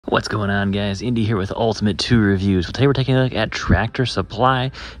What's going on, guys? Indy here with Ultimate 2 Reviews. Today we're taking a look at Tractor Supply.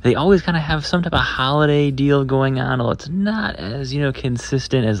 They always kind of have some type of holiday deal going on, although it's not as,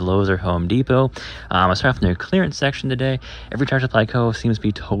 consistent as Lowe's or Home Depot. I'll start off in their clearance section today. Every Tractor Supply Co. seems to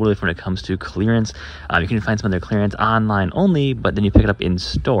be totally different when it comes to clearance. You can find some of their clearance online only, but then you pick it up in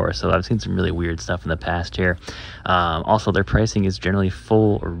store. So I've seen some really weird stuff in the past here. Also, their pricing is generally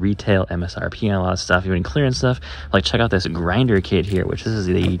full retail MSRP on a lot of stuff, even clearance stuff. Like, check out this grinder kit here, which this is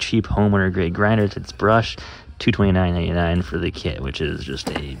the cheap homeowner grade grinder. It's brushed, $229.99 for the kit, which is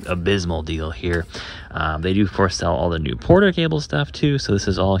just a abysmal deal here. They do, of course, sell all the new Porter cable stuff too, so this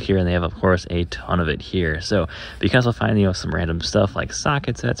is all here, and they have, of course, a ton of it here. So you can also find, some random stuff like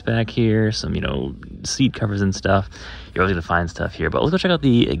socket sets back here, some, seat covers and stuff. You're always going to find stuff here, but let's go check out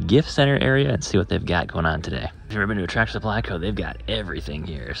the gift center area and see what they've got going on today. If you've ever been to a Tractor Supply Co., they've got everything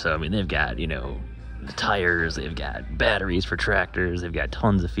here. So, they've got, the tires, they've got batteries for tractors, they've got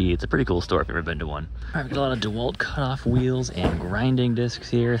tons of feed. It's a pretty cool store if you've ever been to one. Alright, we've got a lot of DeWalt cutoff wheels and grinding discs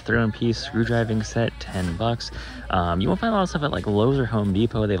here. 3-in-1-piece screwdriving set, $10. You won't find a lot of stuff at like Lowe's or Home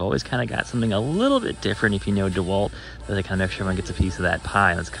Depot. They've always kind of got something a little bit different if you know DeWalt, that they kind of make sure everyone gets a piece of that pie,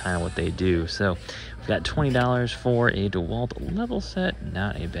 and that's kind of what they do. So we've got $20 for a DeWalt level set,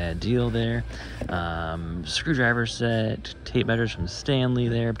 not a bad deal there. Screwdriver set, tape measures from Stanley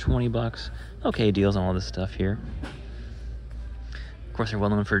there, $20. Okay deals on all this stuff here. Of course, they're well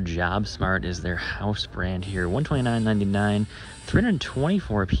known for Job Smart is their house brand here. $129.99,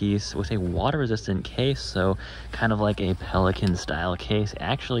 324 piece with a water resistant case, so kind of like a Pelican style case.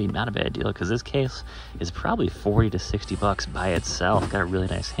 Actually, not a bad deal because this case is probably $40 to $60 by itself. Got a really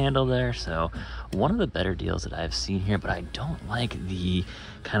nice handle there, so one of the better deals that I've seen here. But I don't like the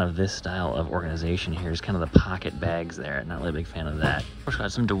kind of this style of organization here. Is kind of the pocket bags there. Not really a big fan of that. Of course,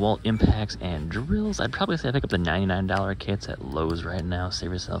 got some DeWalt impacts and drills. I'd probably say I pick up the $99 kits at Lowe's right now.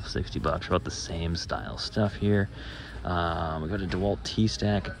 Save yourself $60 for about the same style stuff here. We got a DeWalt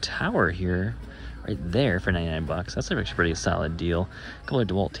T-Stack tower here, right there for $99. That's actually a pretty solid deal. A couple of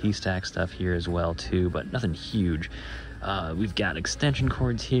DeWalt T-Stack stuff here as well too, but nothing huge. We've got extension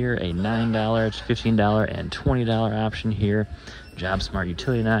cords here, a $9, $15, and $20 option here. Job Smart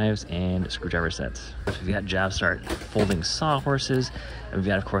utility knives and screwdriver sets. We've got Job Smart folding sawhorses, and we've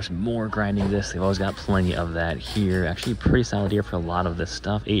got, of course, more grinding discs. They've always got plenty of that here. Actually, pretty solid here for a lot of this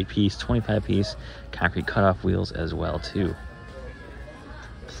stuff. 8-piece, 25-piece concrete cutoff wheels as well too.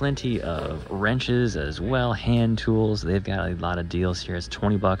 Plenty of wrenches as well, hand tools. They've got a lot of deals here. It's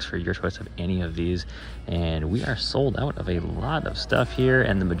 $20 for your choice of any of these, and we are sold out of a lot of stuff here,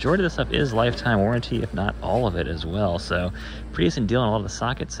 and the majority of the stuff is lifetime warranty, if not all of it as well. So pretty decent deal on a lot of the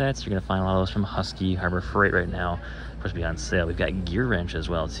socket sets. You're going to find a lot of those from Husky, Harbor Freight right now. Of course, be on sale. We've got gear wrench as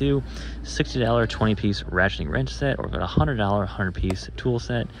well too. $60 20-piece ratcheting wrench set, or we've got a $100 100-piece tool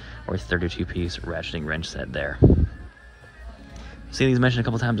set, or 32-piece ratcheting wrench set there. Seen these mentioned a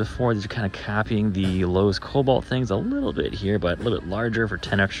couple times before. These are kind of copying the Lowe's Cobalt things a little bit here, but a little bit larger for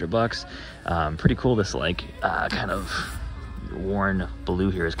 10 extra bucks. Pretty cool. This kind of worn blue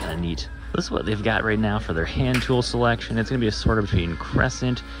here is kind of neat. This is what they've got right now for their hand tool selection. It's going to be a sort of between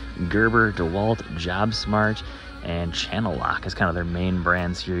Crescent, Gerber, DeWalt, Job Smart, and Channel Lock is kind of their main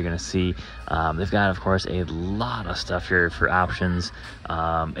brands here you're going to see. They've got, of course, a lot of stuff here for options.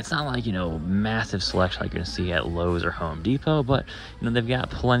 It's not like, massive selection like you're going to see at Lowe's or Home Depot, but, they've got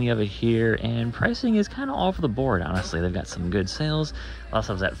plenty of it here, and pricing is kind of all over the board, honestly. They've got some good sales. A lot of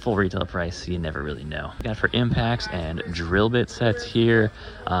stuff's at full retail price, so you never really know. We've got for impacts and drill bit sets here.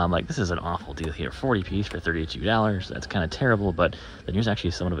 This is an awful deal here. 40-piece for $32. That's kind of terrible, but then here's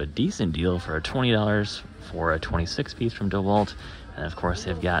actually somewhat of a decent deal for $20 for a 26-piece from DeWalt. And of course,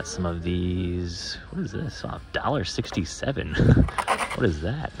 they've got some of these. What is this? $1.67. What is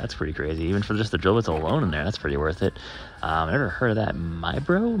that? That's pretty crazy. Even for just the drill bits alone in there, that's pretty worth it. I've never heard of that.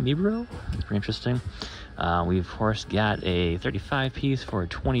 Mibro? It's pretty interesting. We've, of course, got a 35-piece for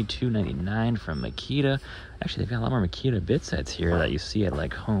 $22.99 from Makita. Actually, they've got a lot more Makita bit sets here that you see at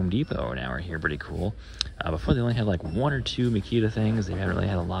like Home Depot now are here. Pretty cool. Before they only had like 1 or 2 Makita things. They haven't really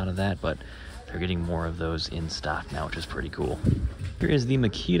had a lot of that, but they're getting more of those in stock now, which is pretty cool. Here is the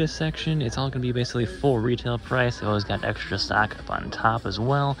Makita section. It's all going to be basically full retail price. They've always got extra stock up on top as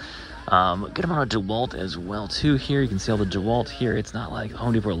well. Good amount of DeWalt as well too here. You can see all the DeWalt here. It's not like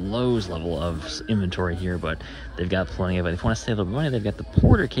Home Depot or Lowe's level of inventory here, but they've got plenty of it. If you want to save a little money, they've got the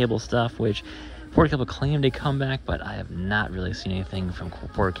Porter cable stuff, which Porter Cable claimed a comeback, but I have not really seen anything from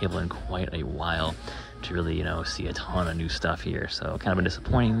Porter Cable in quite a while to really, you know, see a ton of new stuff here. So kind of been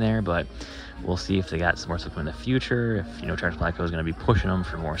disappointing there, but we'll see if they got some more stuff in the future, if, you know, Tractor Supply Co. is going to be pushing them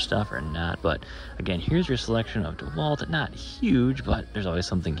for more stuff or not. But again, here's your selection of DeWalt. Not huge, but there's always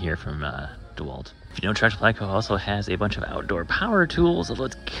something here from DeWalt. If you know, Tractor Supply Co. also has a bunch of outdoor power tools, although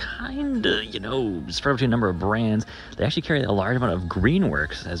it's kind of, you know, spread between a number of brands. They actually carry a large amount of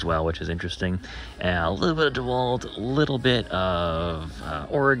Greenworks as well, which is interesting. And a little bit of DeWalt, a little bit of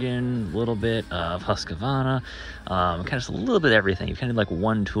Oregon, a little bit of Husqvarna, kind of just a little bit of everything. If you kind of like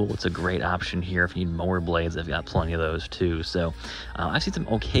one tool, it's a great option here. If you need mower blades, they've got plenty of those too. So I've seen some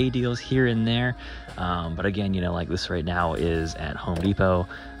okay deals here and there. But again, you know, like this right now is at Home Depot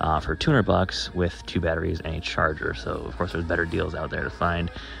for $200 with 2 batteries and a charger. So of course there's better deals out there to find.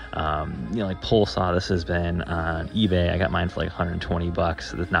 You know, like pole saw, this has been on eBay. I got mine for like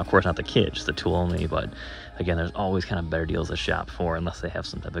 $120. Now of course not the kit, just the tool only, but again, there's always kind of better deals to shop for unless they have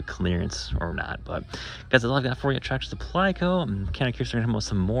some type of clearance or not. But guys, that's all I've got for you at Tractor Supply Co. I'm kind of curious to talk about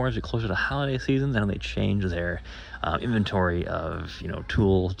some more as we get closer to holiday seasons. I know they change their inventory of, you know,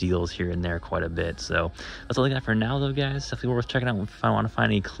 tool deals here and there quite a bit. So that's all I got for now though, guys. Definitely worth checking out if I want to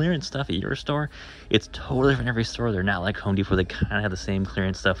find any clearance stuff at your store. It's totally different every store. They're not like Home Depot. They kind of have the same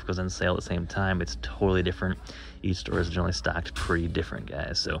clearance stuff goes on sale at the same time. It's totally different. Each store is generally stocked pretty different,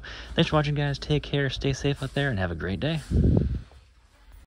 guys. So thanks for watching, guys. Take care, stay safe out there, and have a great day.